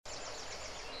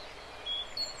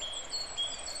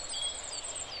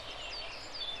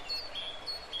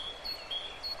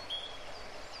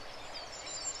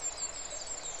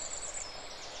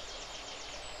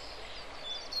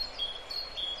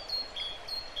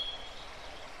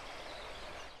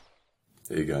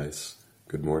Hey guys,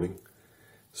 good morning.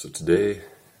 So today,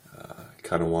 I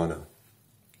kind of want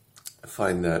to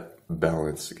find that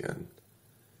balance again.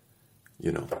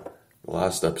 The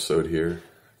last episode here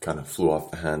kind of flew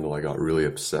off the handle. I got really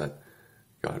upset,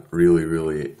 got really,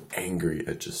 really angry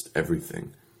at just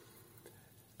everything.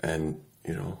 And,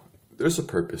 there's a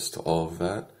purpose to all of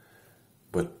that.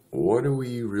 But what do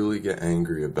we really get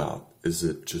angry about? Is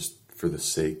it just for the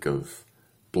sake of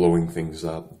blowing things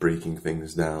up, breaking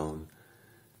things down,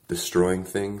 destroying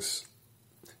things?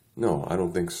 No, I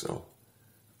don't think so.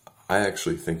 I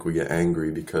actually think we get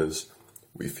angry because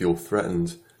we feel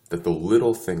threatened that the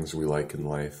little things we like in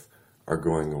life are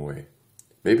going away.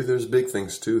 Maybe there's big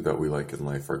things too that we like in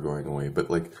life are going away, but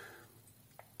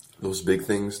those big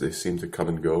things, they seem to come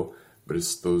and go, but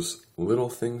it's those little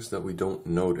things that we don't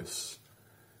notice.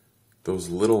 Those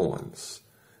little ones.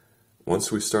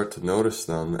 Once we start to notice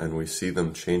them and we see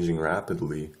them changing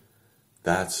rapidly,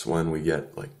 that's when we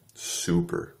get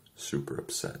super, super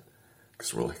upset.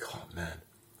 Because we're like, oh man,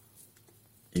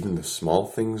 even the small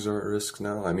things are at risk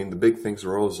now. I mean, the big things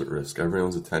are always at risk.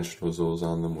 Everyone's attention was always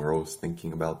on them. We're always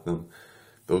thinking about them.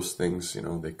 Those things,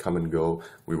 they come and go.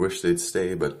 We wish they'd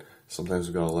stay, but sometimes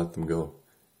we gotta let them go.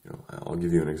 I'll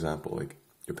give you an example, like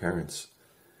your parents.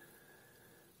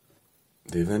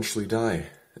 They eventually die,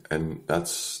 and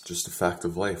that's just a fact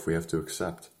of life we have to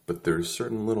accept. But there's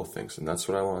certain little things, and that's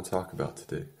what I want to talk about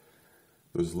today.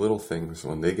 Those little things,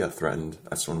 when they get threatened,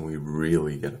 that's when we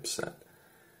really get upset.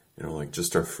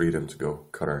 Just our freedom to go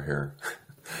cut our hair.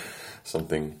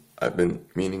 Something I've been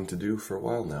meaning to do for a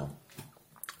while now.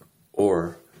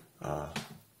 Or,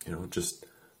 just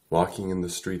walking in the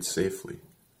streets safely.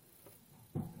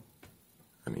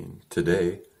 I mean,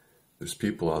 today, there's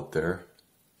people out there,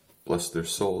 bless their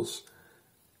souls,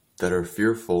 that are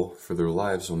fearful for their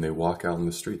lives when they walk out in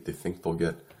the street. They think they'll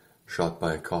get shot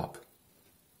by a cop.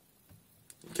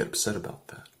 Get upset about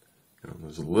that.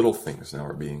 Those little things now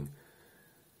are being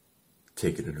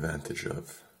taken advantage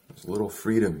of. Those little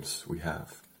freedoms we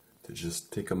have to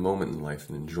just take a moment in life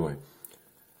and enjoy.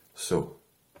 So,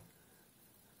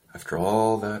 after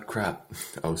all that crap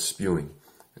I was spewing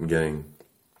and getting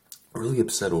really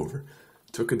upset over,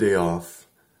 took a day off.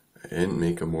 I didn't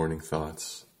make a morning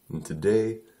thoughts. And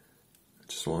today, I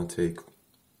just want to take,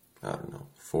 4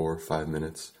 or 5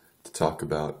 minutes to talk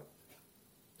about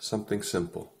something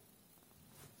simple.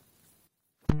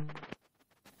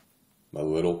 My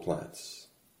little plants.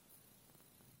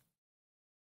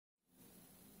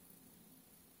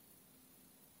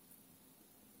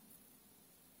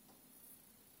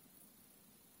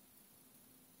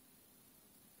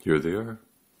 Here they are.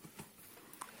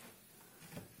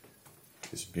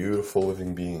 These beautiful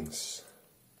living beings.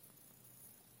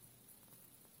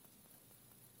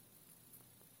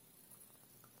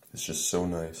 It's just so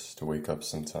nice to wake up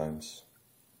sometimes.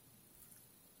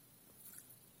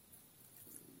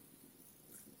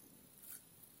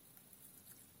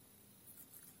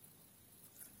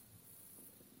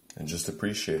 And just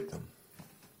appreciate them.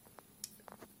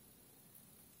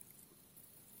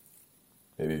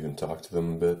 Maybe even talk to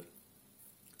them a bit.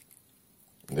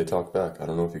 And they talk back. I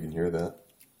don't know if you can hear that.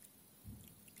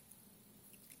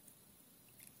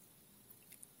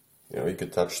 You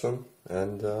could touch them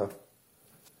and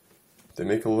they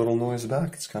make a little noise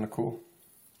back. It's kind of cool.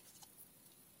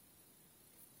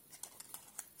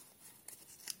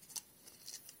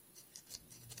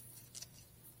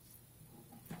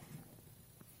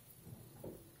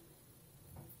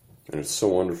 And it's so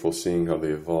wonderful seeing how they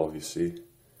evolve, you see.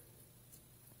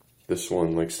 This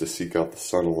one likes to seek out the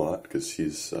sun a lot because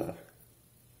he's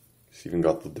even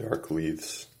got the dark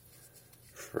leaves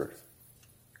for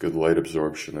good light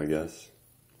absorption, I guess.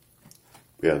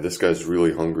 Yeah, this guy's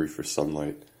really hungry for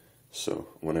sunlight. So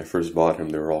when I first bought him,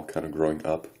 they were all kind of growing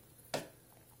up.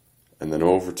 And then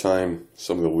over time,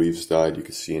 some of the leaves died. You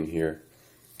can see in here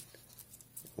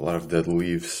a lot of dead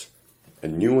leaves.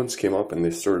 And new ones came up and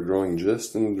they started growing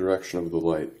just in the direction of the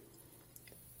light.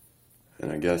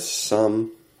 And I guess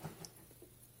some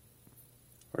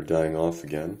are dying off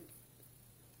again.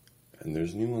 And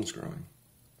there's new ones growing.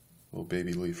 Little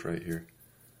baby leaf right here.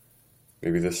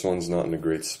 Maybe this one's not in a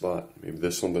great spot. Maybe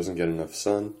this one doesn't get enough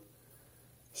sun.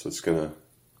 So it's gonna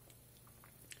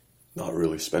not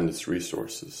really spend its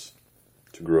resources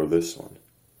to grow this one.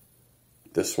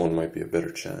 This one might be a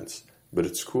better chance. But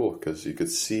it's cool because you could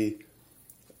see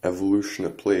evolution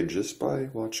at play just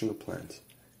by watching a plant.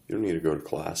 You don't need to go to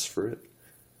class for it.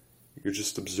 You could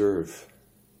just observe.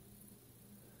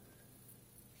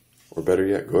 Or better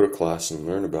yet, go to class and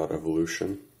learn about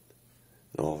evolution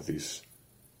and all of these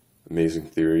amazing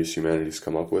theories humanity's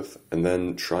come up with, and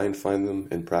then try and find them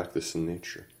in practice in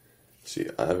nature. See,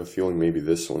 I have a feeling maybe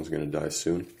this one's going to die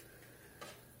soon.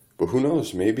 But who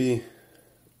knows, maybe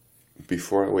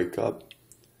before I wake up,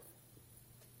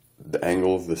 the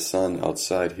angle of the sun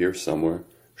outside here somewhere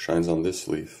shines on this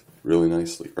leaf really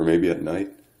nicely. Or maybe at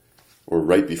night, or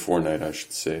right before night, I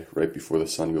should say, right before the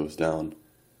sun goes down.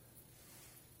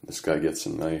 This guy gets a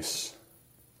nice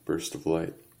burst of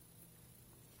light.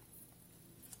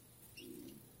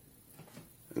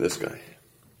 And this guy.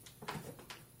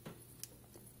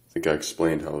 I think I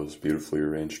explained how it was beautifully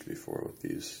arranged before with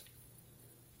these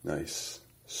nice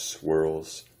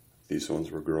swirls. These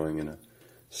ones were growing in a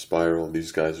spiral.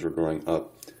 These guys were growing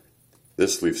up.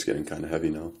 This leaf's getting kind of heavy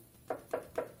now.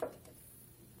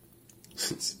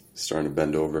 It's starting to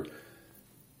bend over.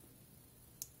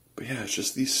 But yeah, it's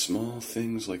just these small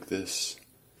things like this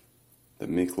that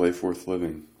make life worth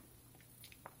living.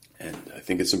 And I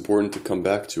think it's important to come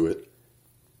back to it.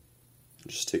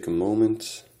 Just take a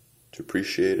moment to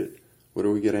appreciate it. What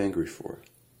do we get angry for?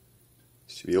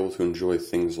 It's to be able to enjoy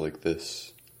things like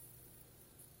this.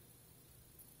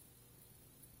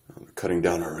 Cutting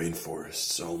down our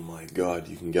rainforests. Oh my God,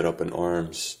 you can get up in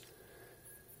arms.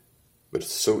 But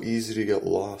it's so easy to get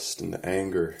lost in the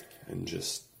anger and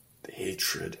just the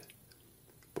hatred.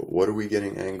 But what are we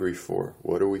getting angry for?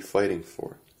 What are we fighting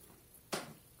for?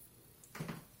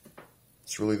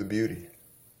 It's really the beauty.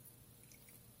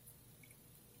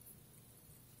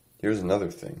 Here's another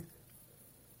thing.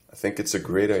 I think it's a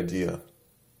great idea,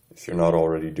 if you're not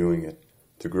already doing it,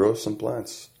 to grow some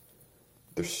plants.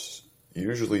 They're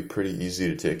usually pretty easy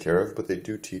to take care of, but they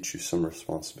do teach you some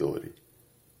responsibility,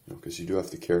 because you do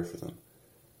have to care for them.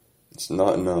 It's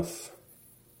not enough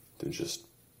to just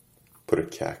put a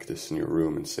cactus in your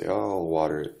room and say, oh, I'll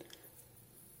water it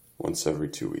once every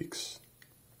 2 weeks.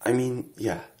 I mean,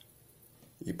 yeah,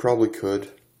 you probably could,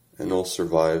 and it'll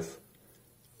survive.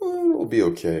 Well, it'll be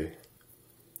okay.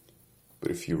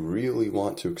 But if you really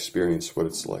want to experience what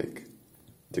it's like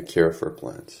to care for a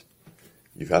plant,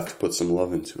 you have to put some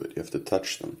love into it. You have to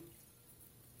touch them.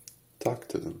 Talk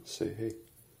to them. Say, hey,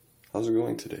 how's it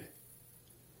going today?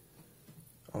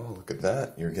 Oh, look at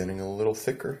that. You're getting a little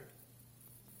thicker.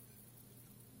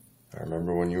 I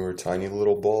remember when you were a tiny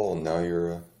little ball, and now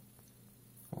you're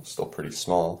still pretty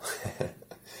small.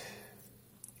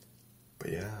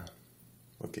 But yeah,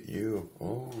 look at you.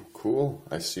 Oh, cool.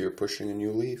 I see you're pushing a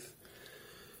new leaf.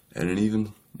 And an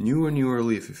even newer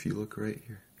leaf if you look right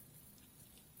here.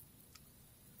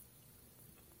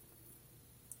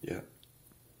 Yeah.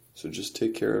 So just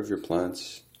take care of your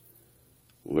plants.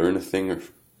 Learn a thing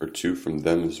or two from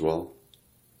them as well.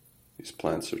 These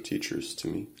plants are teachers to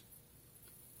me.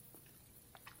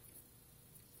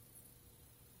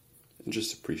 And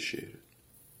just appreciate it.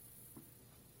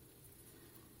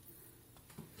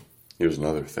 Here's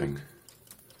another thing.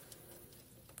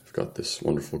 I've got this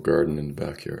wonderful garden in the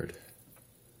backyard.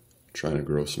 Trying to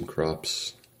grow some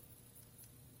crops.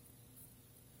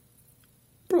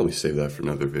 Probably save that for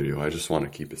another video. I just want to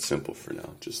keep it simple for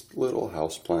now. Just little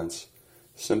house plants.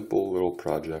 Simple little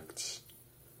projects.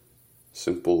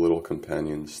 Simple little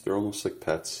companions. They're almost like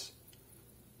pets.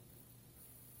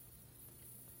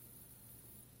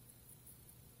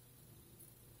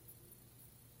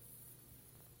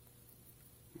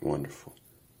 Wonderful.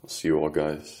 I'll see you all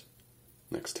guys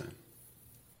next time.